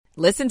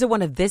Listen to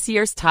one of this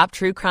year's top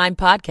true crime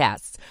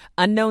podcasts.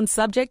 Unknown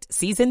Subject,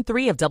 Season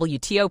 3 of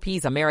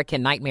WTOP's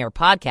American Nightmare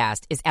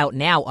podcast is out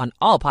now on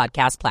all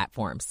podcast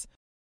platforms.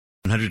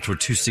 100 toward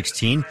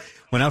 216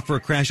 went out for a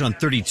crash on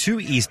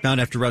 32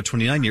 eastbound after Route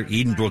 29 near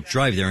Edenbrook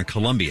Drive there in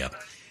Columbia.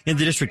 In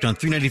the district on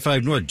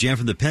 395 north, jammed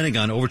from the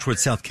Pentagon over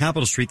towards South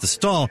Capitol Street. The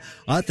stall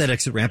at that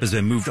exit ramp has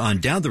been moved on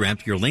down the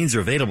ramp. Your lanes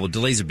are available.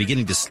 Delays are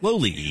beginning to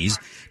slowly ease.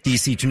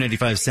 DC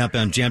 295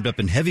 southbound jammed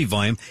up in heavy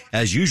volume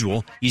as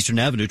usual. Eastern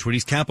Avenue toward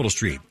East Capitol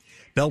Street.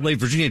 Beltway,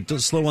 Virginia,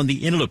 slow on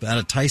the inner loop out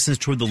of Tyson's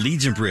toward the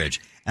Legion Bridge.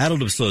 Outer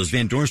loop slows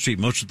Van Dorn Street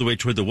most of the way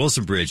toward the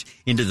Wilson Bridge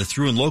into the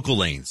through and local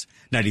lanes.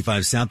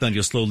 95 southbound,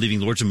 you'll slow leaving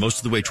Lordson most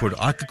of the way toward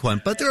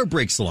Occoquan, but there are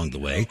breaks along the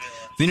way.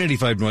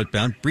 395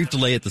 northbound, brief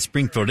delay at the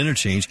Springfield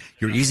interchange.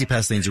 Your easy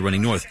pass lanes are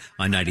running north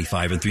on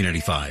 95 and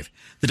 395.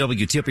 The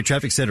WTOP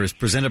Traffic Center is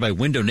presented by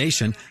Window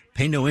Nation.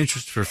 Pay no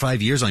interest for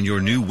 5 years on your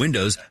new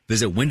windows.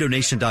 Visit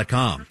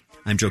windownation.com.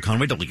 I'm Joe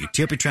Conway,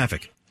 WTOP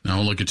Traffic. Now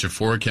we'll look at your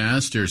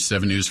forecast. Here's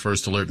 7 News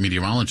First Alert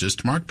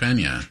meteorologist Mark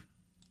Pena.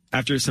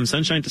 After some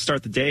sunshine to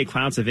start the day,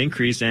 clouds have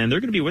increased, and they're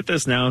going to be with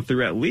us now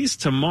through at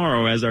least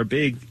tomorrow as our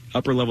big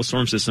upper-level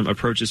storm system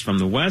approaches from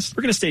the west.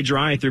 We're going to stay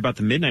dry through about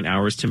the midnight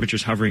hours,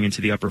 temperatures hovering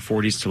into the upper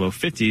 40s to low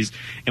 50s,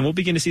 and we'll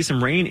begin to see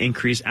some rain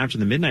increase after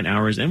the midnight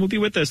hours, and will be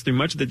with us through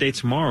much of the day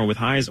tomorrow with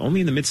highs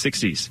only in the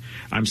mid-60s.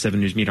 I'm 7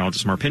 News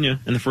meteorologist Mark Pena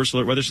in the First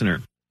Alert Weather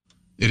Center.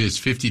 It is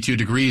 52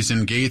 degrees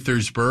in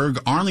Gaithersburg,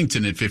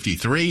 Arlington at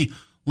 53,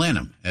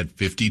 Lanham at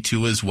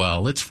 52 as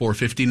well. It's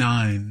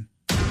 4:59.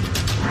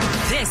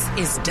 This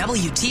is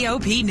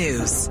WTOP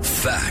News.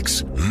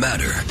 Facts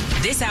matter.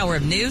 This hour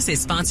of news is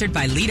sponsored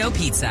by Lido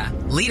Pizza.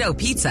 Lido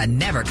Pizza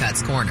never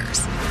cuts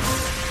corners.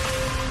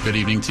 Good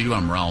evening to you.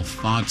 I'm Ralph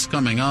Fox.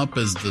 Coming up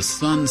as the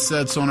sun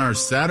sets on our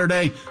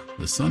Saturday,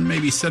 the sun may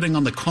be setting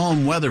on the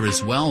calm weather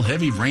as well.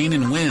 Heavy rain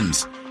and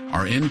winds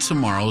are in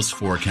tomorrow's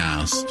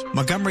forecast.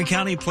 Montgomery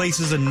County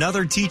places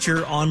another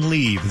teacher on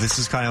leave. This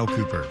is Kyle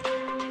Cooper.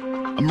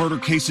 A murder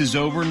case is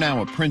over.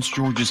 Now a Prince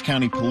George's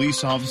County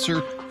police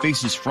officer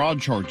faces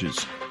fraud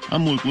charges.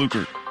 I'm Luke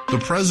Lukert. The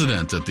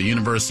president at the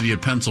University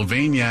of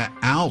Pennsylvania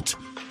out.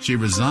 She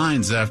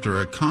resigns after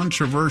a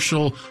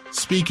controversial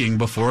speaking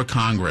before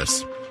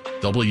Congress.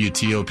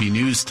 WTOP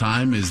News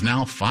Time is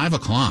now 5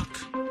 o'clock.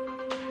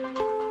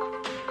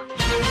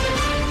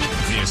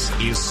 This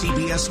is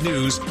CBS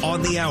News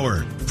on the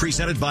Hour,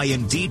 presented by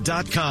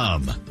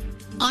Indeed.com.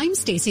 I'm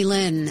Stacey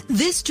Lynn.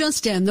 This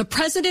just in, the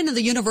president of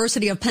the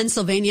University of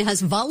Pennsylvania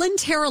has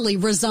voluntarily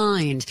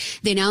resigned.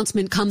 The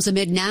announcement comes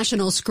amid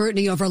national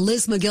scrutiny over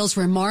Liz McGill's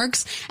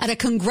remarks at a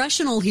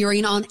congressional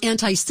hearing on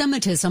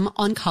anti-Semitism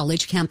on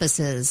college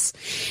campuses.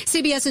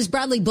 CBS's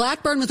Bradley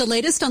Blackburn with the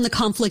latest on the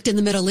conflict in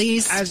the Middle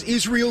East. As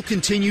Israel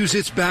continues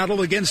its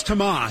battle against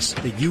Hamas,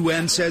 the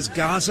UN says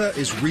Gaza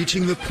is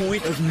reaching the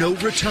point of no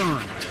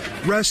return.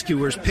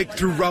 Rescuers picked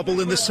through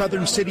rubble in the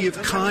southern city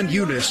of Khan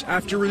Yunis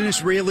after an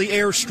Israeli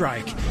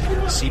airstrike.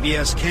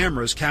 CBS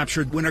cameras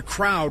captured when a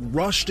crowd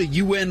rushed a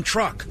UN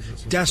truck,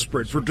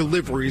 desperate for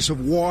deliveries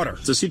of water.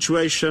 The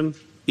situation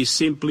is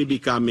simply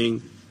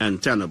becoming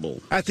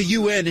untenable. At the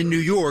UN in New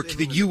York,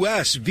 the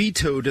U.S.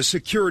 vetoed a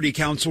Security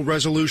Council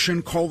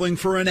resolution calling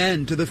for an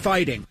end to the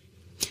fighting.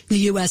 The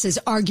U.S. is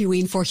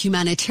arguing for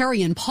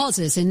humanitarian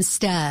pauses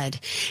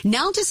instead.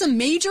 Now to some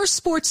major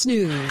sports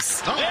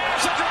news. There's a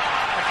drive.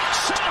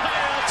 Shohei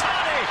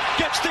Ohtani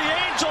gets the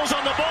Angels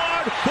on the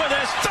board with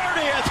his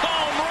 30th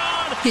home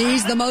run.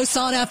 He's the most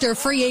sought-after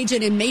free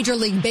agent in Major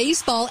League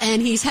Baseball,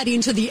 and he's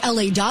heading to the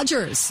L.A.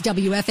 Dodgers.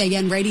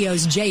 WFAN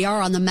Radio's JR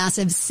on the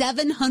massive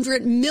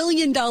 $700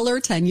 million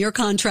 10-year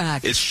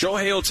contract. It's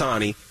Shohei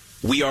Ohtani.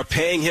 We are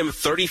paying him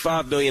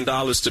 $35 million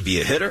to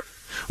be a hitter.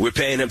 We're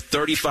paying him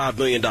 $35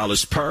 million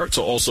per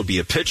to also be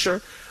a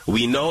pitcher.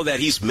 We know that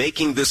he's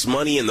making this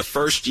money in the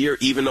first year,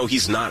 even though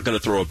he's not going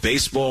to throw a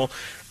baseball.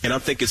 And I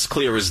think it's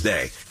clear as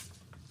day.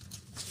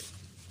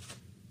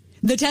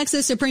 The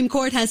Texas Supreme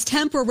Court has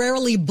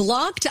temporarily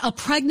blocked a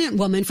pregnant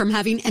woman from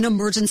having an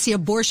emergency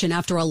abortion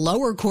after a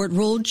lower court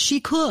ruled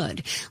she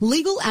could.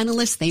 Legal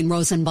analyst Thane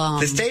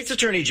Rosenbaum. The state's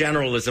attorney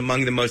general is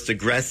among the most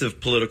aggressive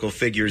political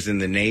figures in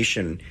the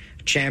nation,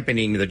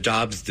 championing the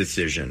Dobbs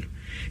decision.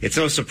 It's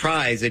no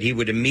surprise that he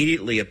would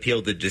immediately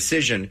appeal the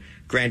decision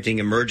granting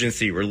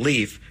emergency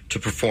relief to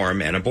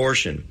perform an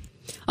abortion.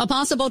 A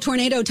possible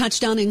tornado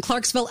touchdown in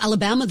Clarksville,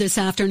 Alabama this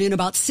afternoon,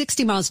 about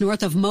 60 miles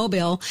north of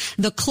Mobile.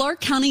 The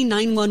Clark County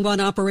 911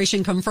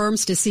 operation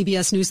confirms to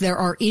CBS News there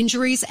are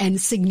injuries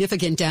and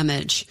significant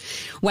damage.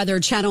 Weather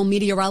Channel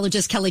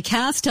meteorologist Kelly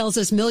Cass tells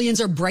us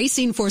millions are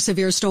bracing for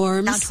severe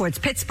storms. Out towards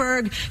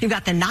Pittsburgh, you've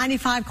got the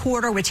 95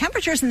 corridor with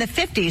temperatures in the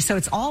 50s, so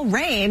it's all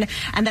rain.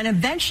 And then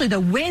eventually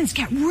the winds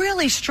get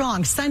really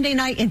strong Sunday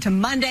night into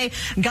Monday,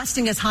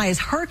 gusting as high as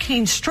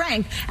hurricane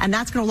strength. And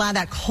that's going to allow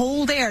that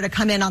cold air to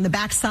come in on the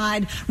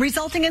backside,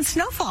 resulting in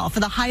snowfall for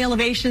the high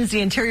elevations, the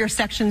interior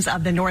sections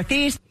of the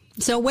Northeast.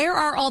 So where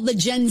are all the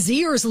Gen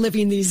Zers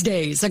living these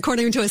days?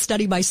 According to a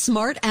study by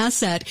Smart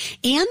Asset,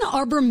 Ann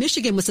Arbor,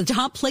 Michigan was the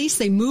top place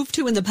they moved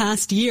to in the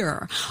past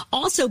year.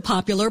 Also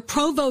popular,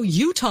 Provo,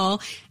 Utah,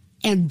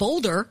 and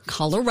Boulder,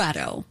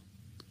 Colorado.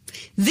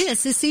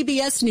 This is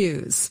CBS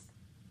News.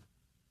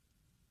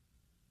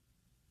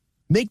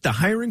 Make the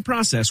hiring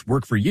process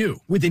work for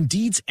you. With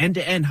Indeed's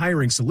end-to-end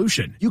hiring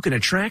solution, you can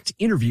attract,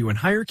 interview, and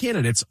hire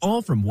candidates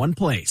all from one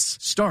place.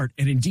 Start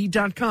at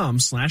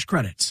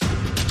Indeed.com/credits.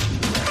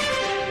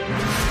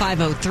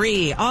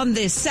 5:03 on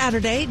this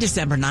Saturday,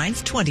 December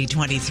 9th,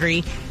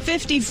 2023.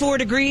 54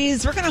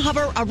 degrees. We're going to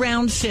hover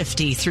around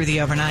 50 through the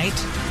overnight.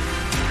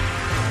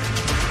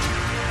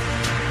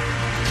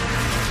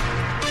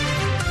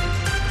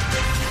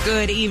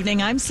 Good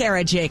evening. I'm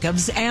Sarah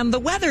Jacobs, and the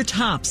weather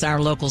tops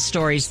our local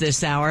stories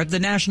this hour. The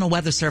National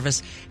Weather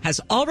Service has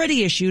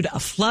already issued a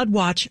flood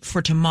watch for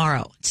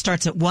tomorrow. It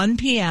starts at 1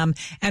 p.m.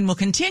 and will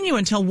continue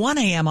until 1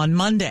 a.m. on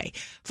Monday.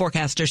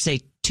 Forecasters say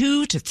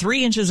 2 to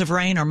 3 inches of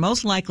rain are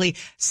most likely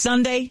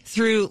Sunday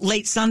through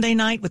late Sunday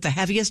night, with the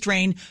heaviest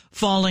rain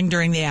falling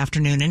during the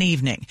afternoon and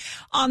evening.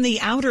 On the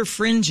outer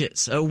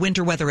fringes, a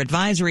winter weather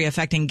advisory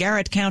affecting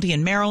Garrett County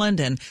in Maryland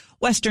and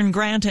Western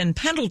Grant and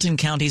Pendleton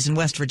counties in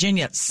West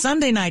Virginia.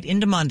 Sunday night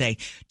into Monday,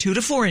 2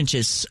 to 4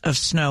 inches of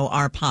snow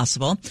are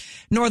possible.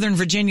 Northern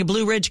Virginia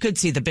Blue Ridge could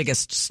see the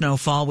biggest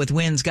snowfall, with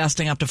winds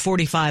gusting up to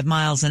 45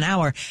 miles an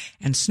hour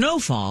and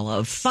snowfall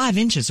of 5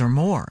 inches or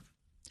more.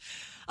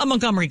 A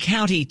Montgomery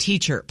County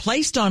teacher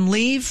placed on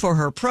leave for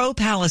her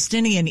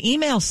pro-Palestinian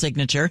email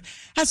signature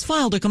has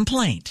filed a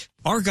complaint.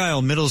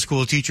 Argyle Middle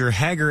School teacher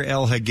Hagar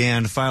El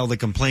Hagan filed a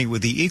complaint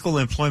with the Equal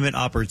Employment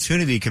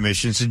Opportunity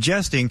Commission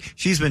suggesting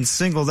she's been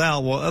singled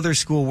out while other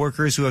school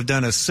workers who have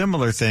done a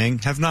similar thing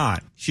have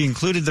not. She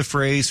included the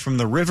phrase, "From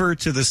the river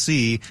to the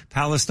sea,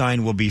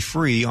 Palestine will be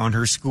free," on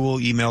her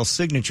school email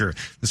signature.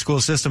 The school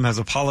system has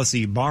a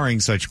policy barring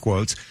such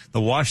quotes.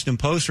 The Washington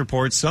Post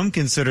reports some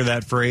consider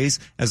that phrase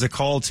as a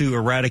call to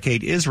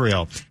eradicate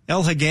Israel.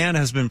 El Hagan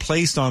has been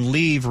placed on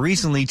leave.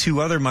 Recently,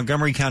 2 other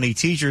Montgomery County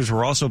teachers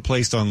were also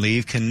placed on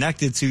leave, connected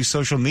to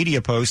social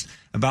media posts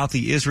about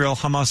the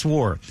Israel-Hamas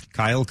war.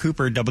 Kyle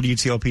Cooper,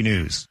 WTOP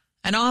News.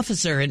 An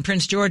officer in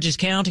Prince George's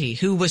County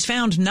who was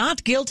found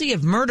not guilty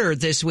of murder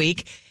this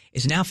week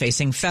is now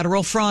facing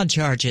federal fraud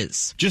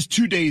charges. Just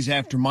 2 days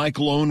after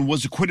Michael Owen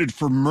was acquitted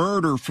for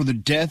murder for the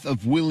death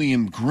of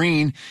William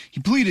Green, he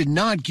pleaded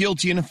not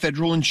guilty in a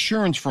federal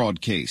insurance fraud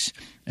case.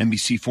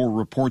 NBC4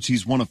 reports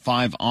he's one of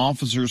 5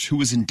 officers who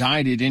was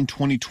indicted in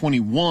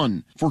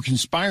 2021 for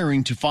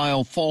conspiring to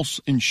file false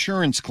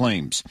insurance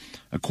claims.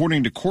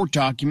 According to court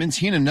documents,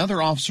 he and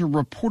another officer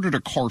reported a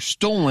car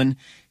stolen,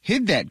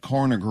 hid that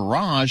car in a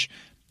garage,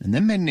 and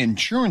then made an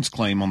insurance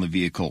claim on the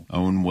vehicle.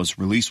 Owen was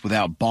released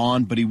without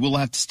bond, but he will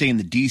have to stay in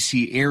the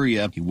D.C.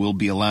 area. He will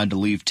be allowed to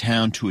leave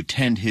town to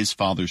attend his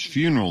father's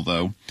funeral,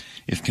 though.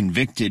 If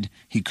convicted,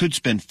 he could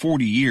spend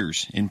 40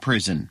 years in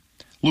prison.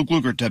 Luke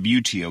Luger,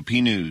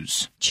 WTOP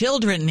News.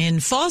 Children in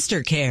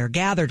foster care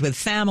gathered with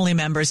family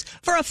members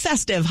for a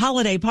festive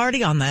holiday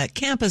party on the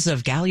campus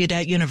of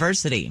Gallaudet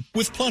University.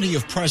 With plenty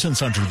of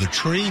presents under the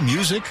tree,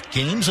 music,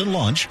 games, and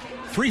lunch,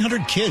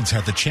 300 kids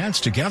had the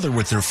chance to gather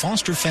with their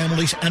foster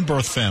families and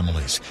birth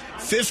families.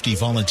 50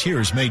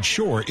 volunteers made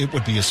sure it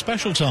would be a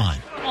special time.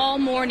 All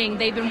morning,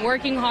 they've been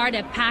working hard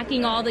at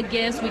packing all the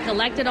gifts. We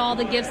collected all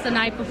the gifts the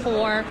night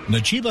before.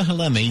 Najiba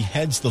Halemi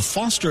heads the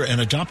Foster and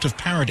Adoptive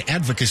Parent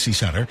Advocacy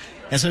Center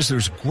and says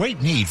there's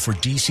great need for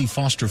D.C.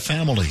 foster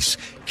families.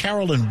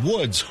 Carolyn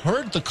Woods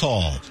heard the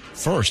call,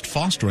 first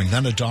fostering,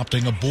 then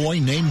adopting a boy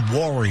named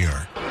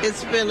Warrior.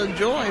 It's been a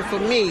joy for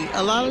me.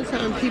 A lot of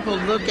times people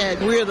look at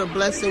we're the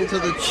blessing to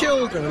the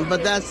children,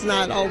 but that's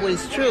not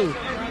always true.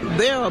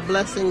 They're a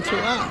blessing to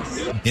us.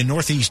 In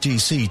Northeast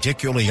D.C., Dick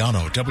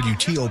Iuliano,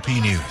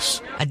 WTOP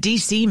News. A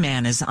D.C.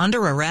 man is under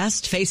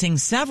arrest, facing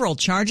several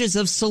charges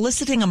of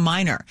soliciting a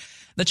minor.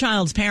 The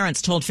child's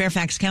parents told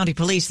Fairfax County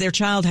Police their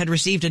child had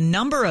received a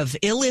number of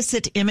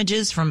illicit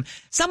images from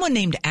someone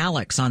named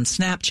Alex on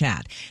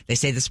Snapchat. They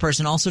say this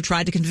person also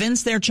tried to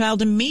convince their child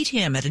to meet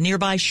him at a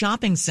nearby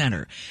shopping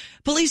center.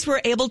 Police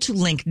were able to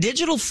link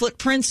digital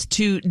footprints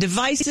to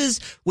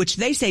devices which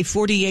they say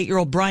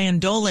 48-year-old Brian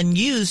Dolan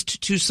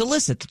used to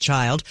solicit the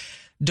child.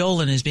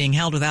 Dolan is being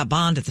held without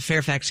bond at the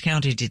Fairfax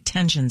County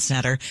Detention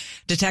Center.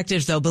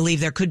 Detectives, though, believe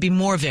there could be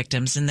more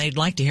victims, and they'd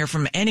like to hear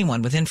from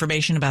anyone with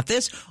information about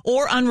this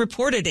or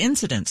unreported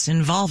incidents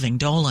involving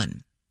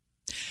Dolan.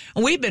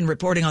 We've been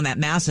reporting on that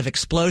massive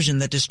explosion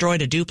that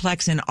destroyed a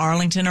duplex in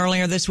Arlington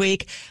earlier this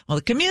week. Well,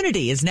 the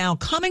community is now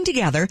coming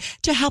together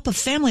to help a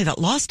family that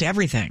lost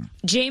everything.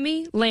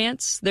 Jamie,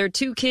 Lance, their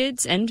 2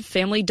 kids, and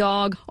family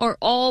dog are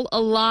all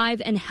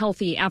alive and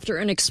healthy after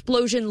an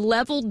explosion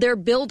leveled their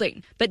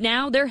building. But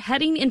now they're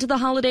heading into the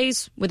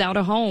holidays without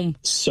a home.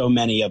 So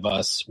many of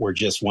us were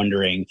just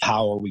wondering,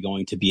 how are we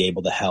going to be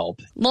able to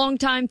help?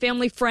 Longtime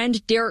family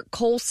friend Derek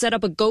Cole set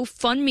up a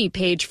GoFundMe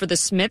page for the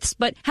Smiths,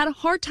 but had a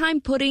hard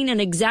time putting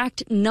an exact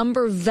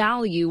number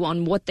value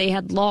on what they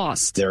had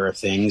lost. There are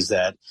things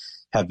that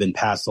have been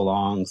passed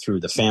along through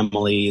the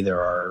family.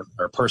 There are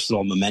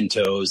personal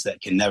mementos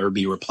that can never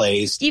be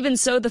replaced. Even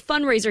so, the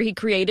fundraiser he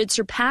created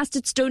surpassed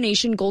its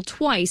donation goal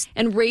twice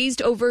and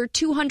raised over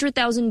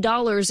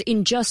 $200,000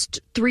 in just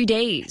 3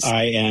 days.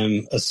 I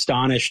am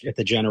astonished at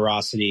the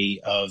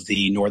generosity of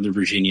the Northern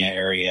Virginia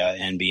area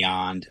and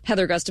beyond.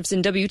 Heather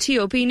Gustafson,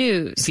 WTOP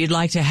News. If you'd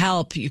like to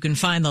help, you can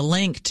find the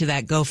link to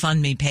that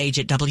GoFundMe page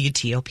at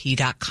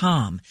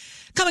WTOP.com.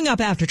 Coming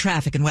up after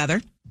traffic and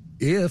weather.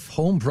 If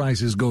home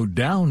prices go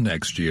down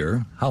next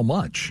year, how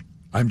much?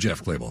 I'm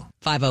Jeff Clable.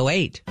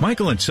 508.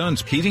 Michael &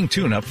 Son's heating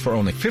tune-up for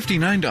only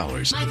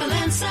 $59.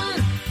 Michael &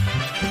 Son.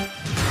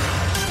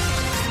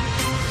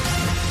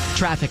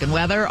 Traffic and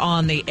weather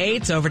on the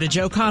 8s. Over to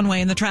Joe Conway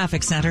in the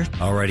traffic center.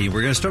 Alrighty,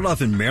 we're going to start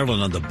off in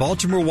Maryland on the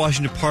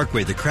Baltimore-Washington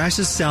Parkway. The crash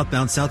is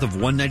southbound south of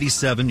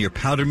 197 near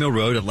Powder Mill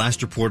Road. At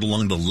last report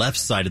along the left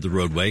side of the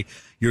roadway.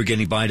 You're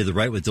getting by to the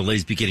right with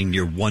delays beginning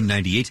near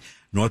 198.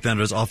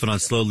 Northbound is off and on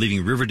slow,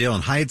 leaving Riverdale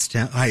and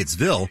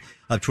Hyattsville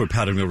up toward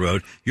Powder Mill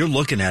Road. You're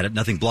looking at it.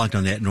 Nothing blocked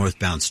on that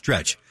northbound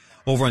stretch.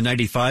 Over on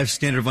 95,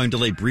 standard volume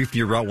delay brief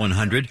near Route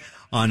 100.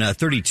 On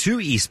 32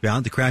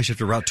 eastbound, the crash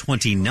after Route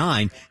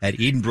 29 at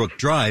Edenbrook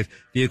Drive.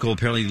 Vehicle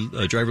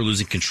apparently driver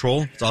losing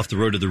control. It's off the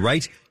road to the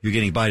right. You're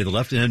getting by to the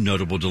left and a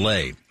notable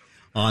delay.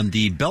 On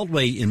the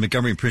Beltway in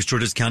Montgomery and Prince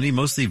George's County,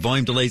 mostly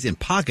volume delays in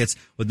pockets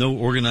with no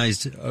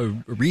organized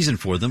reason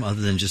for them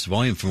other than just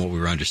volume from what we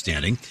were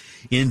understanding.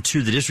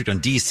 Into the district on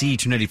DC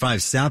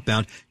 295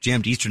 southbound,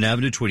 jammed Eastern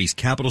Avenue toward East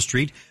Capitol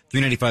Street.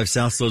 395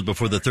 south slows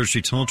before the 3rd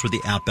Street Tunnel toward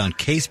the outbound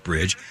Case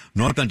Bridge.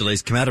 Northbound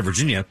delays come out of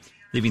Virginia,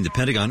 leaving the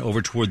Pentagon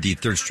over toward the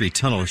 3rd Street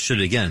Tunnel, should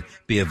it again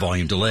be a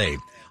volume delay.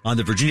 On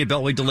the Virginia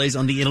Beltway, delays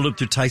on the inner loop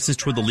through Tysons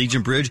toward the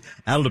Legion Bridge.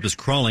 Outer loop is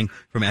crawling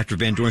from after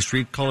Van Dorn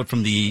Street. Call it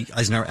from the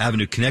Eisenhower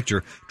Avenue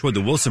connector toward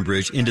the Wilson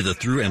Bridge into the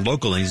through and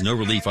local lanes. No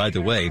relief either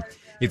way.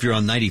 If you're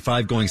on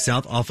 95 going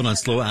south, off and on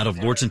slow out of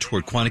Lordson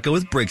toward Quantico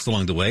with breaks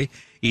along the way.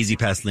 Easy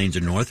pass lanes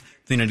are north.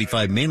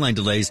 395 mainline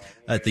delays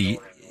at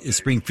the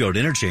Springfield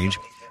interchange.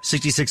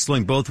 66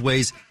 slowing both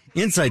ways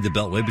inside the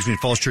Beltway between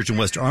Falls Church and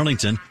West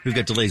Arlington. We've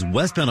got delays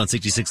westbound on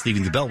 66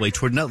 leaving the Beltway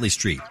toward Nutley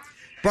Street.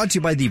 Brought to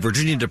you by the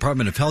Virginia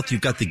Department of Health.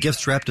 You've got the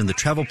gifts wrapped and the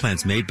travel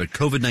plans made, but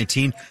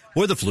COVID-19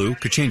 or the flu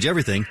could change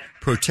everything.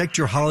 Protect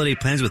your holiday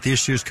plans with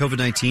this year's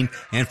COVID-19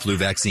 and flu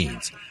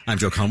vaccines. I'm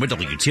Joe Conway,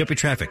 WTOP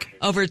Traffic.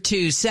 Over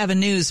to 7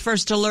 News.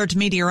 First Alert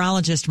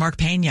meteorologist Mark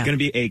Pena. It's going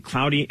to be a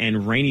cloudy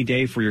and rainy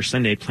day for your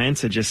Sunday. Plan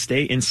to just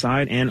stay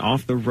inside and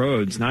off the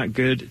roads. Not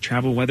good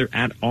travel weather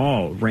at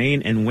all.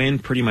 Rain and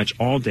wind pretty much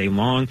all day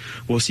long.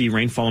 We'll see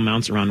rainfall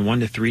amounts around 1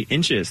 to 3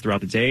 inches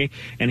throughout the day.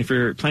 And if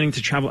you're planning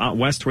to travel out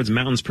west towards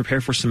mountains,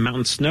 prepare for some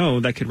mountain snow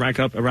that could rack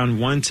up around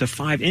 1 to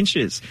 5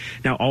 inches.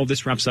 Now, all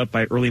this wraps up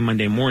by early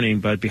Monday morning,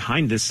 but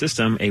behind this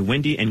system, a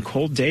windy and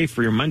cold day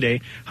for your Monday.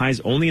 Highs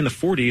only in the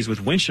 40s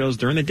with wind chills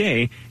during the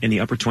day in the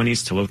upper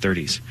 20s to low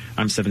 30s.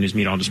 I'm 7 News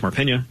meteorologist Mark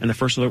Pena in the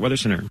First Alert Weather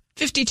Center.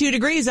 52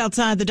 degrees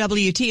outside the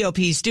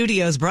WTOP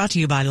studios, brought to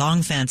you by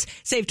Long Fence.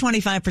 Save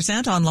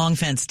 25% on Long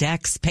Fence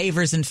decks,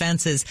 pavers, and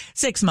fences.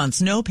 6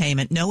 months, no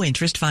payment, no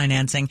interest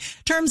financing.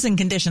 Terms and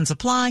conditions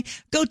apply.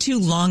 Go to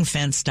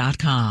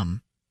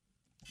longfence.com.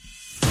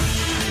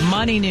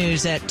 Money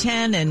news at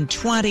 10 and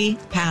 20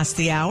 past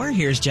the hour.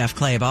 Here's Jeff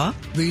Claybaugh.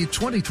 The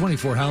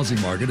 2024 housing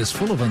market is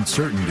full of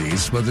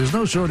uncertainties, but there's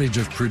no shortage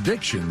of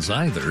predictions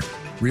either.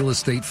 Real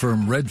estate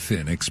firm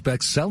Redfin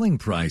expects selling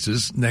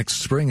prices next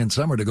spring and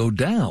summer to go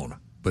down,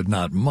 but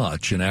not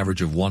much, an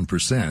average of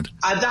 1%.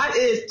 That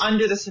is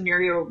under the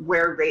scenario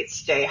where rates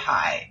stay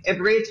high.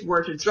 If rates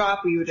were to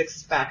drop, we would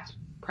expect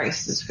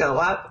prices to go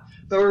up.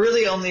 But we're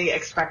really only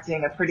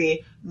expecting a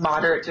pretty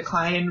moderate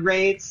decline in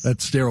rates.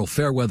 That's Daryl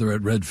Fairweather at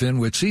Redfin,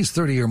 which sees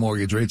 30-year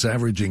mortgage rates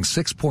averaging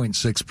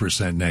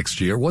 6.6% next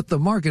year. What the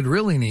market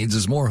really needs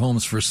is more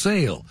homes for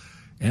sale.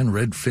 And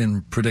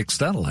Redfin predicts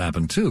that'll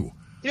happen, too.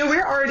 You know,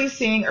 we're already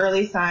seeing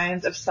early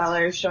signs of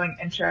sellers showing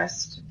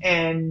interest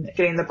in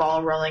getting the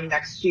ball rolling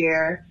next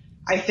year.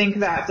 I think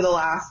that for the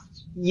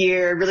last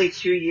year, really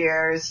 2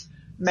 years,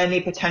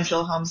 many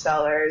potential home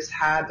sellers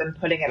have been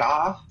putting it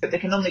off, but they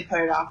can only put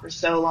it off for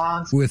so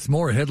long. With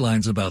more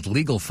headlines about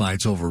legal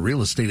fights over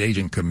real estate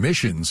agent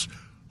commissions,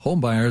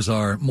 homebuyers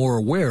are more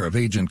aware of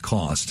agent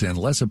costs and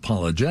less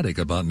apologetic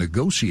about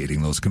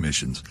negotiating those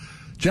commissions.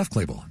 Jeff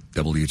Clable,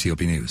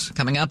 WTOP News.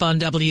 Coming up on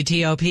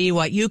WTOP,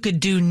 what you could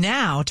do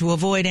now to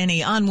avoid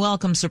any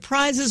unwelcome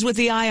surprises with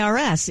the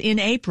IRS in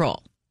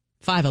April.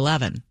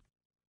 511.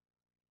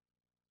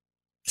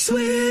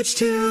 Switch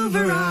to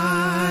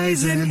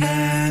Verizon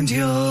and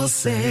you'll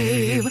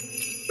save.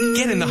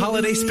 Get in the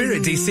holiday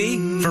spirit,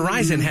 DC.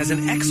 Verizon has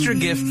an extra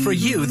gift for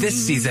you this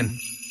season.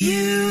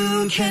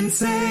 You can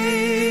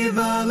save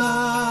a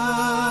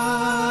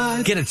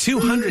lot. Get a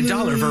 $200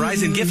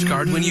 Verizon gift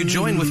card when you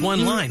join with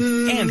one line.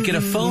 And get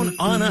a phone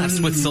on us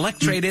with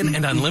Select Trade-In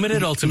and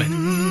Unlimited Ultimate.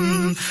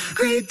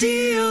 Great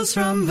deals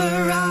from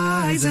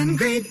Verizon.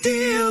 Great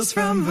deals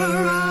from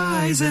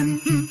Verizon.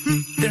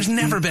 There's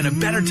never been a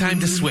better time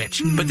to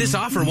switch, but this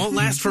offer won't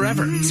last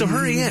forever, so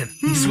hurry in.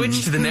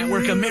 Switch to the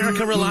network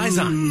America relies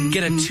on.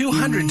 Get a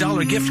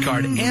 $200 gift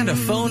card and a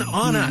phone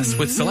on us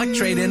with Select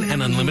Trade-In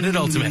and Unlimited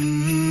Ultimate.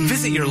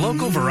 Visit your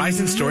local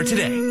Verizon store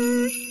today.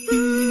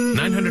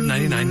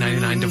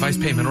 $999.99 device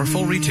payment or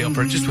full retail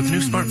purchase with new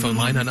smartphone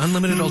line on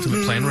Unlimited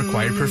Ultimate plan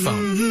required per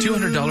phone.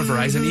 $200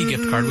 Verizon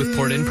e-gift card with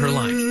port in per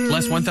line.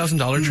 Less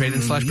 $1,000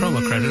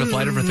 trade-in/promo credit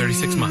applied over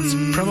 36 months.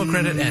 Promo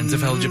credit ends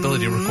if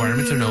eligibility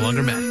requirements are no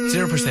longer met.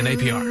 0%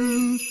 APR.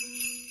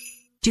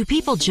 Do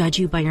people judge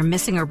you by your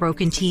missing or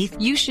broken teeth?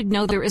 You should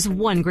know there is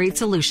one great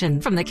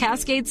solution from the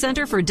Cascade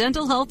Center for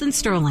Dental Health in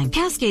Sterling.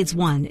 Cascades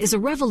One is a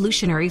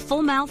revolutionary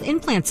full mouth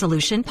implant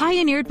solution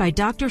pioneered by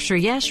Dr.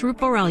 Shreyesh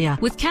Ruparelia.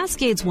 With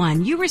Cascades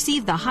One, you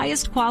receive the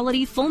highest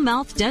quality full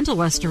mouth dental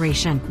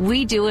restoration.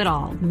 We do it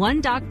all. One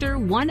doctor,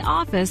 one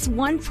office,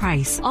 one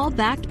price. All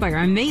backed by our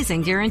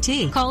amazing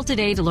guarantee. Call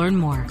today to learn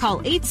more. Call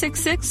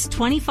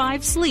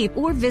 866-25-SLEEP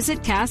or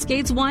visit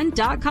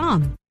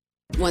cascadesone.com.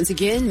 Once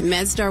again,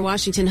 MedStar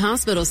Washington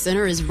Hospital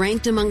Center is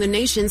ranked among the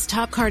nation's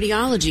top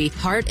cardiology,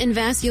 heart, and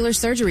vascular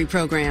surgery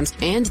programs,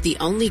 and the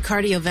only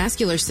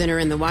cardiovascular center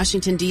in the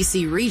Washington,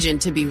 D.C. region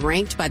to be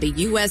ranked by the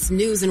U.S.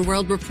 News &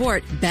 World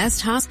Report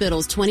Best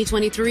Hospitals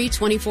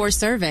 2023-24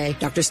 survey.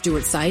 Dr.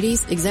 Stuart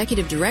Seides,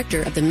 Executive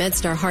Director of the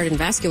MedStar Heart and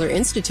Vascular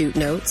Institute,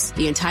 notes,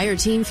 the entire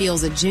team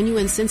feels a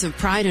genuine sense of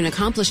pride and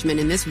accomplishment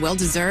in this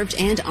well-deserved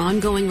and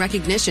ongoing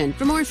recognition.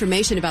 For more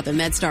information about the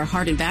MedStar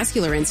Heart and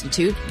Vascular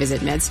Institute, visit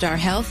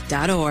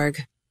medstarhealth.org.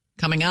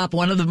 Coming up,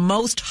 one of the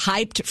most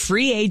hyped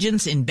free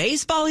agents in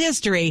baseball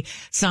history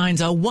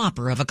signs a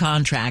whopper of a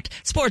contract.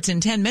 Sports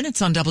in 10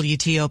 minutes on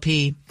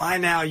WTOP. By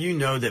now, you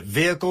know that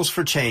Vehicles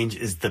for Change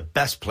is the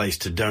best place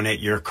to donate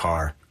your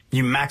car.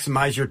 You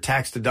maximize your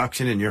tax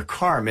deduction and your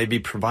car may be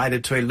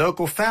provided to a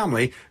local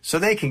family so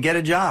they can get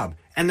a job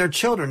and their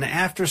children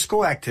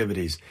after-school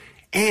activities.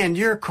 And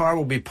your car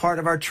will be part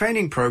of our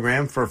training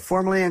program for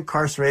formerly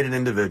incarcerated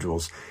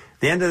individuals.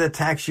 The end of the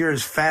tax year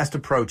is fast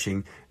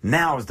approaching.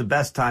 Now is the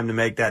best time to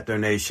make that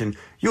donation.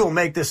 You will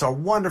make this a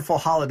wonderful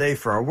holiday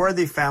for a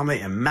worthy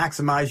family and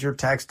maximize your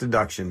tax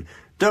deduction.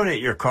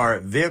 Donate your car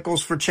at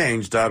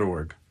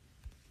vehiclesforchange.org.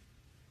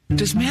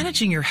 Does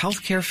managing your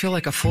health care feel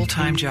like a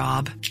full-time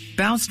job?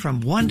 Bounced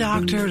from one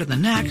doctor to the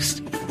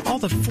next? All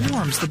the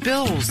forms, the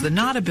bills, the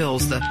nada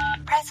bills, the...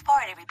 Press 4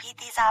 to repeat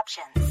these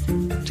options.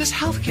 Does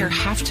healthcare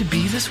have to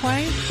be this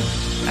way?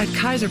 At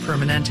Kaiser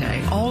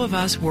Permanente, all of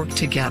us work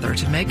together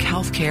to make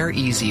healthcare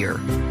easier.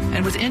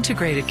 And with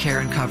integrated care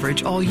and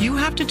coverage, all you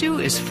have to do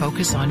is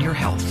focus on your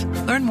health.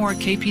 Learn more at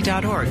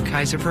kp.org.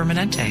 Kaiser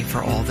Permanente,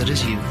 for all that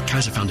is you.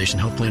 Kaiser Foundation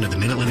Health Plan of the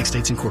Mid-Atlantic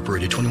States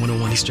Incorporated,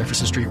 2101 East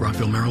Jefferson Street,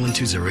 Rockville, Maryland,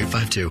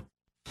 20852.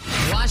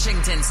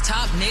 Washington's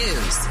top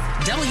news,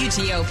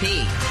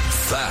 WTOP.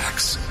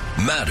 Facts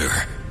matter.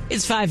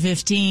 It's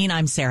 5:15.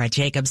 I'm Sarah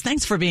Jacobs.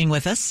 Thanks for being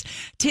with us.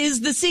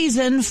 'Tis the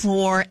season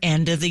for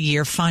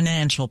end-of-the-year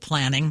financial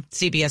planning.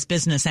 CBS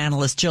business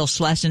analyst Jill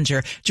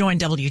Schlesinger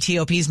joined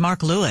WTOP's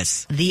Mark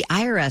Lewis. The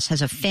IRS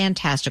has a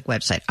fantastic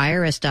website,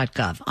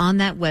 irs.gov. On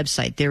that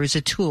website, there is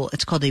a tool.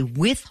 It's called a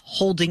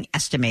withholding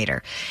estimator.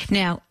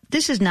 Now,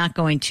 this is not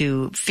going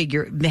to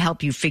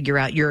help you figure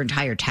out your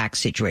entire tax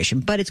situation,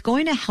 but it's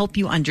going to help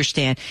you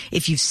understand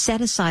if you've set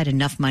aside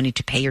enough money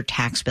to pay your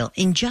tax bill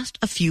in just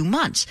a few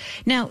months.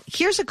 Now,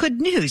 here's the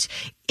good news.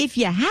 If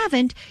you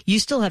haven't, you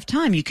still have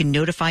time. You can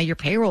notify your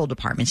payroll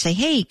department. Say,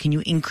 hey, can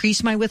you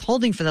increase my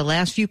withholding for the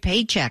last few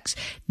paychecks?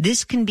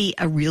 This can be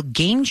a real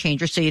game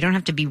changer so you don't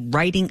have to be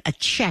writing a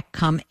check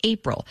come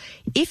April.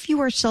 If you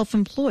are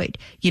self-employed,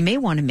 you may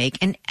want to make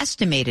an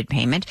estimated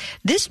payment.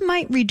 This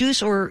might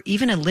reduce or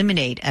even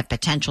eliminate a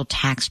potential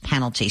tax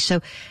penalty. So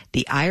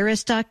the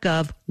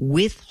irs.gov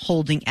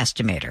withholding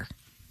estimator.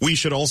 We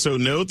should also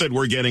note that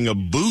we're getting a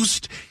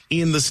boost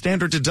in the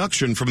standard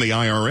deduction from the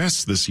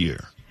IRS this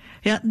year.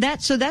 Yeah,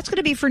 that's going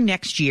to be for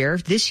next year.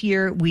 This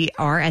year we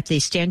are at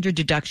the standard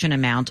deduction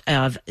amount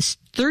of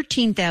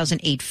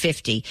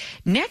 $13,850.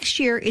 Next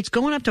year it's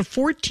going up to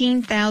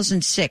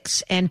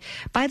 $14,006. And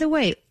by the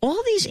way,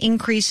 all these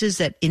increases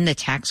that in the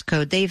tax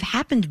code, they've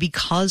happened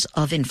because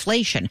of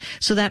inflation.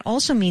 So that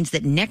also means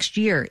that next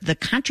year the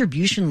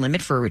contribution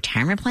limit for a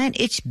retirement plan,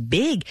 it's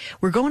big.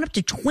 We're going up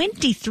to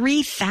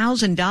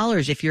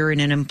 $23,000 if you're in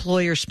an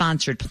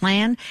employer-sponsored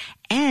plan.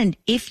 And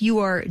if you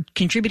are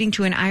contributing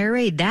to an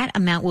IRA, that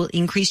amount will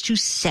increase to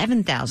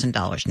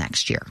 $7,000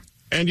 next year.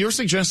 And you're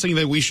suggesting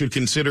that we should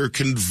consider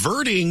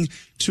converting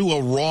to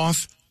a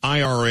Roth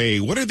IRA.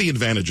 What are the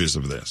advantages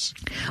of this?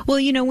 Well,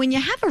 you know, when you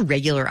have a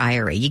regular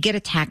IRA, you get a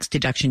tax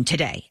deduction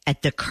today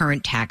at the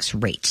current tax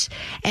rates.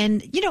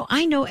 And, you know,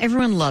 I know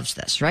everyone loves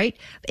this, right?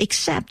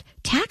 Except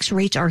tax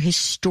rates are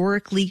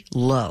historically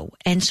low.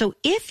 And so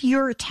if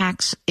your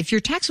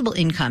taxable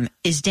income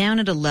is down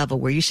at a level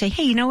where you say,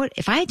 hey, you know what?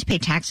 If I had to pay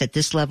tax at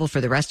this level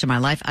for the rest of my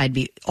life, I'd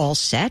be all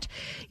set.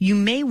 You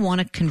may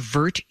want to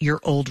convert your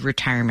old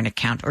retirement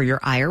account or your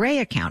IRA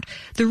account.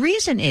 The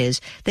reason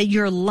is that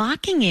you're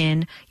locking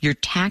in your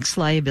tax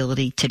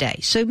liability today.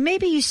 So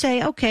maybe you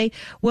say, okay,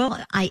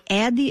 well,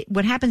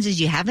 what happens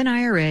is you have an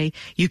IRA,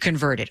 you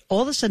convert it.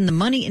 All of a sudden, the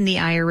money in the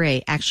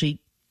IRA actually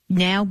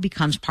now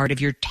becomes part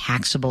of your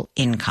taxable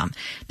income.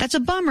 That's a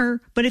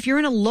bummer, but if you're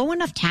in a low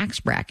enough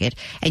tax bracket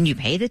and you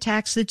pay the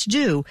tax that's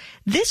due,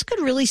 this could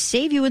really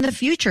save you in the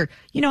future.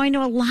 You know, I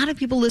know a lot of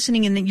people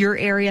listening in your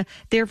area,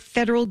 they're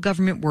federal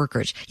government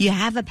workers. You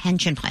have a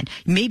pension plan.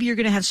 Maybe you're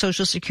going to have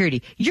Social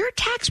Security. Your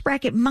tax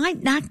bracket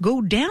might not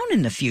go down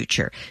in the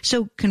future.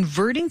 So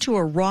converting to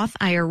a Roth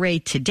IRA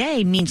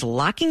today means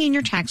locking in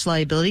your tax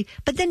liability,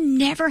 but then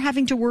never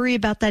having to worry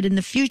about that in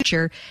the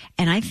future.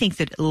 And I think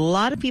that a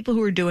lot of people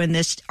who are doing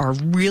this are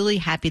really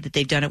happy that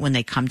they've done it when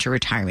they come to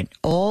retirement.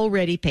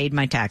 Already paid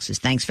my taxes.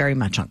 Thanks very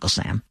much, Uncle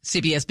Sam.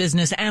 CBS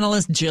business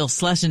analyst Jill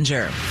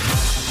Schlesinger.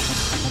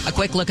 A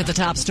quick look at the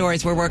top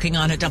stories we're working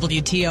on at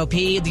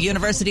WTOP. The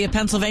University of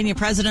Pennsylvania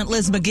President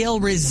Liz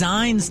McGill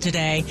resigns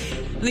today.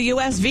 The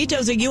U.S.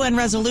 vetoes a UN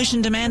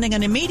resolution demanding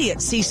an immediate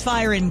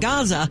ceasefire in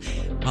Gaza,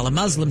 while a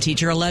Muslim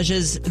teacher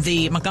alleges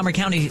the Montgomery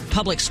County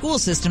public school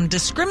system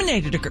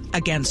discriminated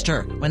against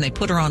her when they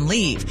put her on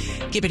leave.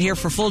 Keep it here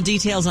for full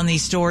details on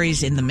these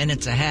stories in the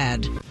minutes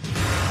ahead.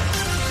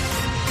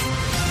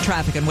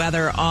 Traffic and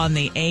weather on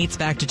the 8th.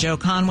 Back to Joe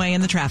Conway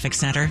in the traffic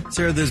center.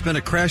 Sarah, there's been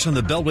a crash on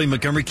the Beltway,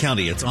 Montgomery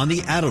County. It's on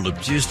the outer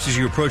loop just as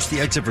you approach the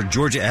exit for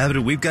Georgia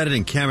Avenue. We've got it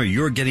in camera.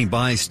 You're getting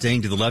by,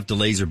 staying to the left.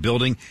 Delays are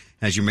building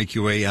as you make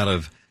your way out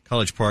of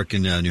College Park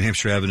and New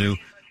Hampshire Avenue.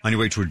 On your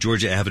way toward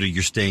Georgia Avenue,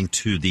 you're staying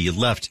to the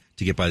left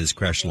to get by this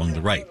crash along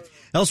the right.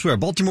 Elsewhere,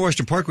 Baltimore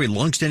Western Parkway,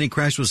 long-standing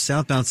crash was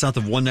southbound south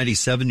of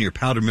 197 near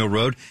Powder Mill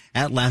Road.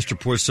 At last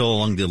report, so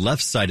along the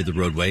left side of the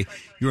roadway.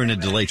 You're in a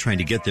delay trying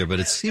to get there, but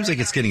it seems like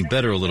it's getting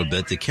better a little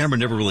bit. The camera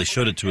never really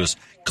showed it to us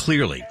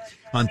clearly.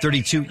 On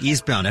 32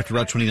 eastbound after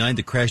Route 29,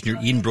 the crash near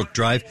Edenbrook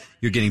Drive.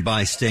 You're getting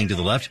by, staying to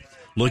the left.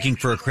 Looking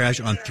for a crash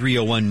on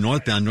 301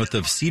 northbound north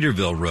of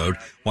Cedarville Road.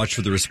 Watch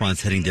for the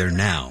response heading there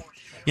now.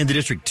 In the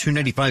district,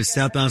 295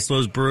 southbound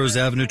slows Burroughs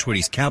Avenue toward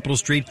East Capitol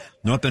Street.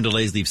 Northbound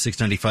delays leave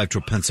 695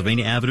 toward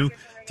Pennsylvania Avenue.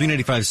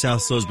 395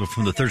 south slows but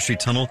from the 3rd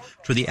Street Tunnel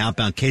toward the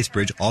outbound Case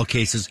Bridge. All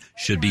cases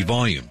should be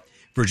volume.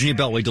 Virginia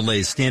Beltway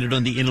delays standard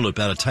on the inner loop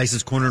out of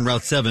Tyson's Corner and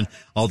Route 7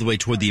 all the way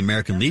toward the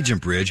American Legion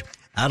Bridge.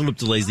 Outer loop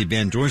delays leave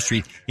Van Dorn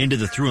Street into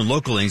the through and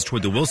local lanes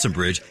toward the Wilson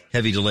Bridge.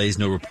 Heavy delays,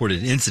 no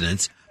reported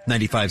incidents.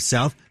 95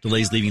 south,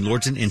 delays leaving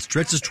Lorton and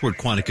stretches toward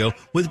Quantico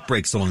with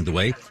breaks along the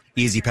way.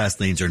 Easy pass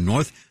lanes are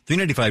north.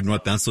 395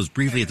 northbound slows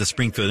briefly at the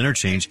Springfield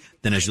interchange.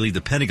 Then as you leave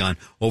the Pentagon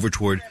over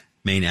toward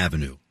Main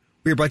Avenue.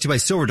 We are brought to you by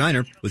Silver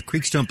Diner with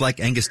Creekstone Black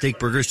Angus Steak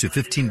Burgers to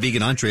 15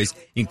 vegan entrees,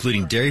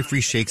 including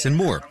dairy-free shakes and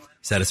more.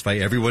 Satisfy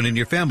everyone in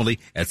your family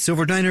at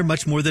Silver Diner,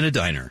 much more than a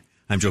diner.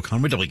 I'm Joe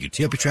Conway,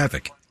 WTOP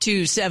Traffic.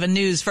 2-7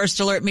 News First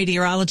Alert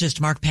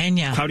meteorologist Mark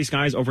Pena. Cloudy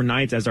skies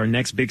overnight as our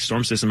next big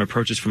storm system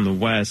approaches from the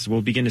west.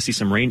 We'll begin to see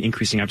some rain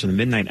increasing after the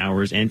midnight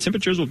hours, and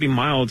temperatures will be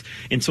mild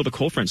until the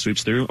cold front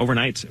sweeps through.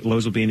 Overnight,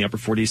 lows will be in the upper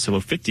 40s to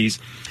low 50s.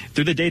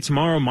 Through the day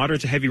tomorrow,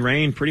 moderate to heavy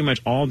rain pretty much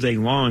all day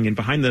long, and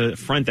behind the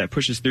front that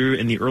pushes through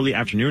in the early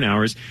afternoon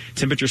hours,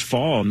 temperatures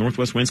fall.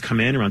 Northwest winds come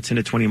in around 10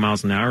 to 20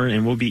 miles an hour,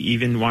 and we'll be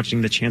even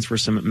watching the chance for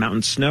some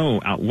mountain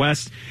snow out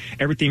west.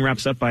 Everything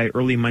wraps up by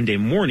early Monday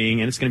morning,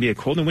 and it's going to be a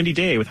cold and windy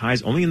day with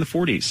highs only in the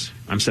 40s.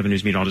 I'm 7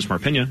 News meteorologist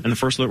Mark Pena in the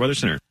First Alert Weather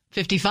Center.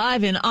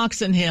 55 in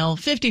Oxon Hill,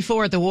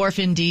 54 at the Wharf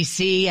in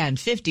D.C., and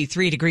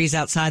 53 degrees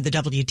outside the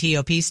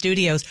WTOP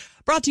studios.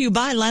 Brought to you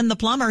by Len the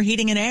Plumber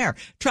Heating and Air.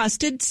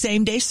 Trusted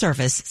same-day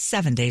service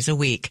 7 days a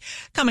week.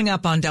 Coming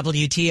up on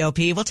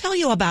WTOP, we'll tell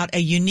you about a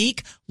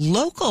unique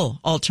local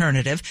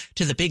alternative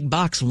to the big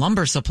box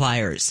lumber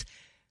suppliers.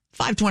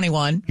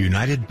 521.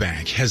 United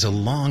Bank has a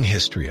long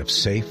history of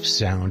safe,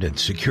 sound, and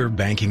secure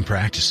banking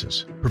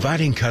practices,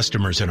 providing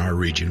customers in our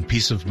region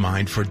peace of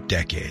mind for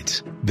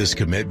decades. This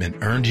commitment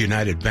earned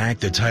United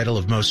Bank the title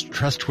of Most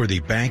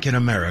Trustworthy Bank in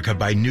America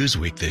by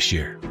Newsweek this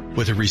year.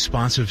 With a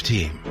responsive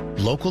team,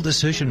 local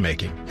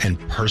decision-making, and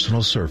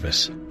personal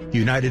service,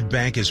 United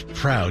Bank is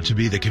proud to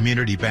be the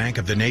community bank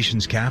of the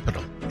nation's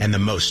capital and the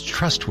most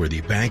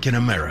trustworthy bank in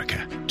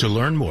America. To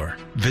learn more,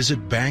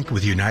 visit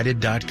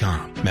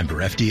bankwithunited.com. Member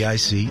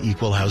FDIC,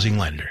 Equal Housing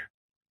Lender.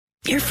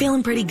 You're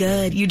feeling pretty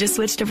good. You just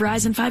switched to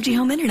Verizon 5G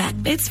home internet.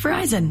 It's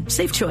Verizon.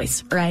 Safe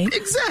choice, right?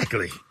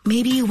 Exactly.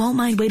 Maybe you won't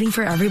mind waiting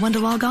for everyone to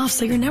log off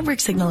so your network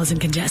signal isn't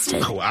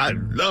congested. Oh, I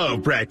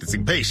love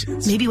practicing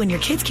patience. Maybe when your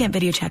kids can't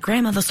video chat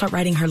grandma, they'll start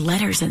writing her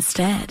letters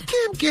instead.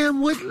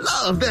 Kim would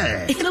love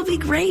that. It'll be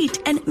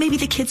great. And maybe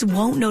the kids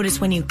won't notice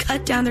when you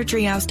cut down their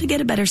treehouse to get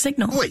a better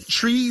signal. Wait,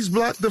 trees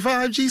block the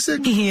 5G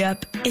signal?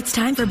 Yep. It's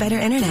time for better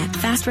internet.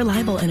 Fast,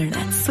 reliable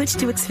internet. Switch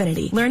to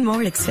Xfinity. Learn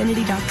more at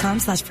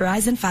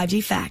xfinity.com/Verizon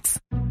 5G facts.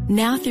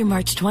 Now through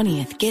March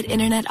 20th, get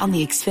internet on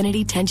the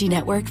Xfinity 10G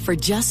network for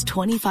just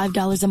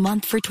 $25 a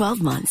month for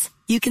 12 months.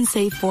 You can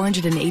save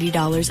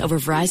 $480 over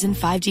Verizon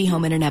 5G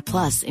Home Internet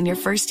Plus in your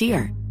first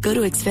year. Go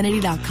to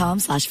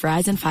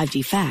Xfinity.com/Verizon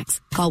 5G Facts.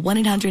 Call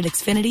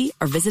 1-800-XFINITY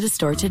or visit a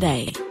store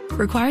today.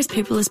 Requires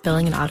paperless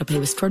billing and autopay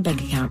with stored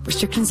bank account.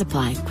 Restrictions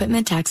apply.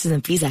 Equipment, taxes,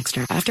 and fees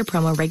extra. After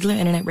promo, regular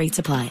internet rates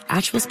apply.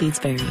 Actual speeds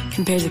vary.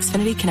 Compares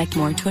Xfinity Connect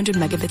More 200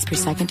 megabits per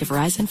second to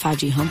Verizon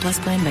 5G Home Plus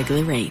plan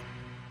regular rate.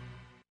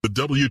 The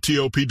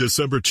WTOP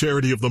December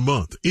Charity of the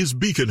Month is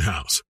Beacon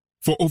House.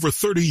 For over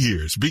 30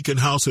 years, Beacon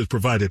House has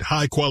provided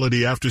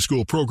high-quality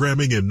after-school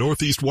programming in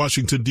Northeast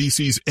Washington,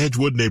 D.C.'s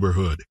Edgewood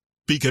neighborhood.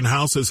 Beacon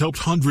House has helped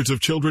hundreds of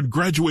children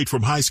graduate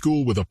from high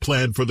school with a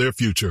plan for their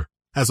future.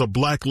 As a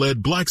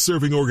Black-led,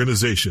 Black-serving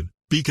organization,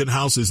 Beacon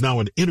House is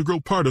now an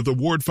integral part of the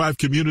Ward 5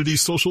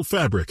 community's social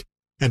fabric,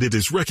 and it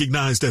is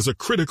recognized as a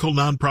critical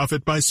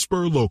nonprofit by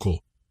Spur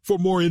Local. For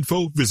more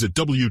info, visit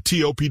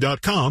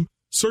WTOP.com,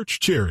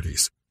 search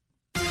charities.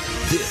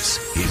 This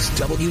is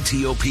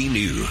WTOP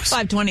News.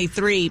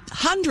 523.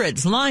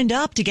 Hundreds lined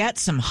up to get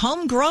some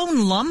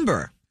homegrown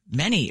lumber.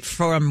 Many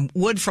from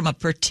wood from a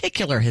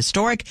particular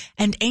historic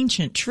and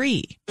ancient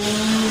tree.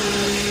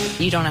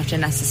 You don't have to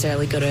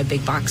necessarily go to a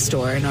big box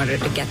store in order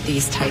to get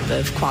these type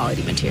of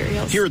quality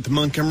materials. Here at the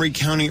Montgomery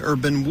County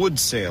Urban Wood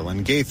Sale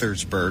in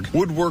Gaithersburg,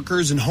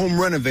 woodworkers and home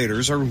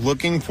renovators are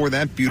looking for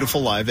that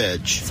beautiful live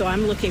edge. So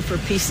I'm looking for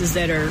pieces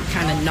that are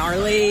kind of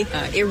gnarly,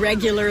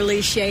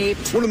 irregularly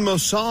shaped. One of the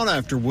most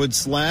sought-after wood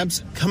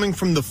slabs coming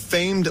from the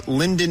famed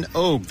linden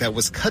oak that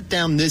was cut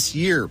down this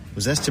year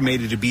was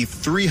estimated to be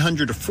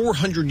 300 to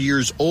 400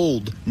 years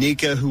old.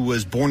 Nika, who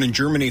was born in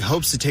Germany,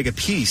 hopes to take a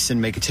piece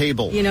and make a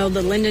table. You know,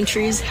 the linden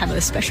trees have a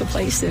special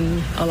place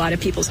in a lot of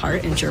people's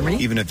heart in Germany.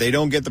 Even if they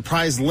don't get the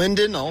prized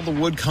linden, all the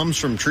wood comes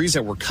from trees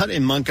that were cut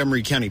in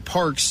Montgomery County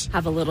parks.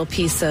 Have a little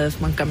piece of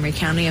Montgomery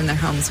County in their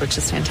homes, which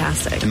is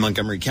fantastic. In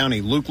Montgomery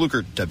County, Luke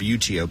Lukert,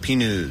 WTOP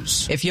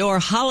News. If your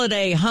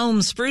holiday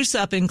home spruce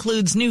up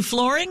includes new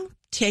flooring,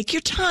 take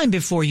your time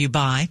before you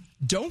buy.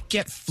 Don't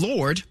get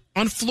floored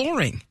on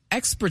flooring.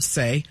 Experts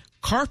say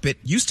carpet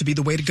used to be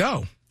the way to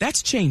go.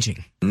 That's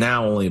changing.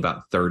 Now only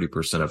about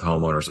 30% of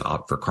homeowners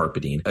opt for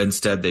carpeting.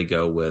 Instead, they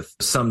go with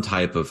some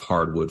type of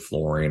hardwood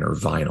flooring or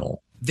vinyl.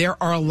 There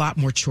are a lot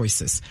more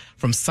choices,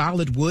 from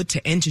solid wood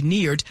to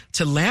engineered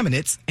to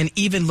laminates, and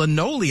even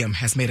linoleum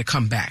has made a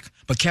comeback.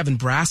 But Kevin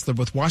Brassler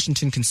with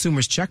Washington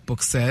Consumers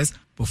Checkbook says,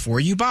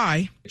 before you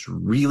buy, it's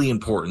really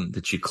important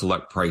that you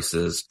collect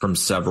prices from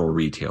several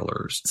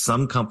retailers.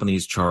 Some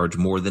companies charge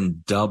more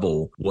than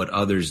double what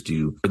others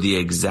do for the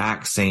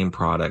exact same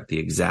product, the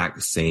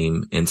exact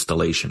same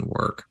installation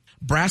work.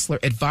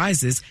 Brassler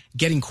advises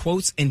getting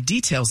quotes and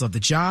details of the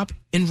job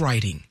in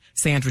writing.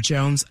 Sandra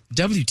Jones,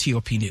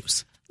 WTOP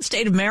News. The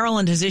state of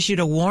Maryland has issued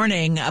a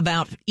warning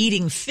about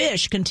eating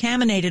fish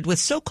contaminated with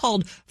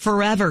so-called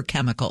forever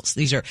chemicals.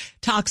 These are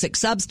toxic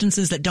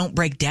substances that don't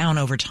break down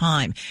over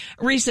time.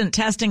 Recent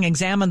testing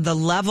examined the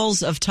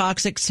levels of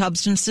toxic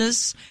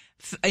substances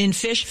in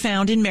fish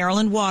found in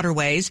Maryland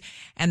waterways,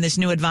 and this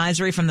new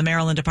advisory from the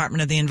Maryland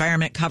Department of the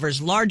Environment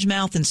covers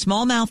largemouth and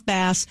smallmouth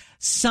bass,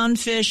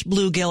 sunfish,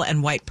 bluegill,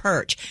 and white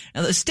perch.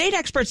 Now, the state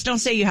experts don't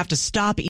say you have to stop eating